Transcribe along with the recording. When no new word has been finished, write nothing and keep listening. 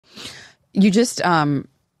You just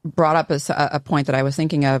brought up a point that I was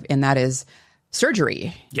thinking of, and that is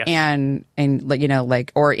surgery. Yes. and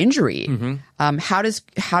or injury. How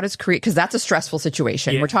does create, because that's a stressful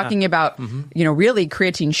situation. We're talking about really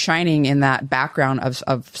creatine shining in that background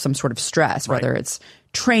of some sort of stress, whether it's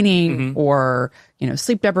training or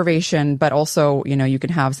sleep deprivation, but also you can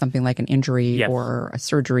have something like an injury or a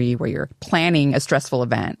surgery where you're planning a stressful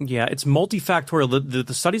event. Yeah, it's multifactorial.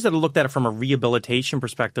 The studies that have looked at it from a rehabilitation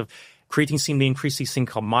perspective, creatine seemed to increase these things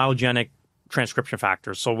called myogenic transcription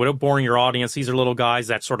factors. So without boring your audience, these are little guys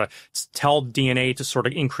that sort of tell DNA to sort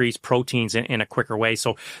of increase proteins in a quicker way.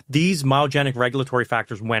 So these myogenic regulatory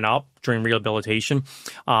factors went up during rehabilitation.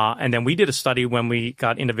 And then we did a study when we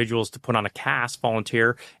got individuals to put on a cast,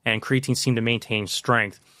 volunteer, and creatine seemed to maintain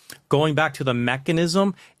strength. Going back to the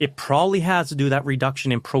mechanism, it probably has to do that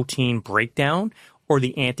reduction in protein breakdown or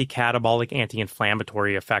the anti-catabolic,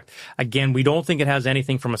 anti-inflammatory effect. Again, we don't think it has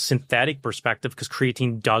anything from a synthetic perspective because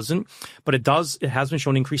creatine doesn't, but it has been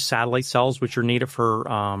shown to increase satellite cells, which are needed for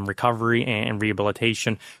recovery and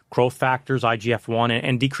rehabilitation, growth factors, IGF-1,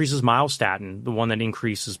 and decreases myostatin, the one that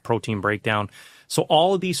increases protein breakdown. So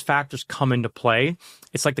all of these factors come into play.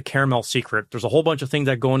 It's like the caramel secret. There's a whole bunch of things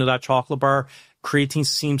that go into that chocolate bar. Creatine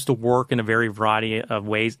seems to work in a very variety of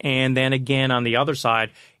ways. And then again, on the other side,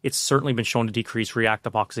 it's certainly been shown to decrease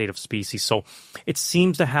reactive oxidative species. So it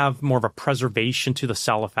seems to have more of a preservation to the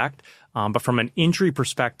cell effect. But from an injury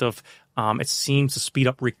perspective, it seems to speed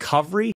up recovery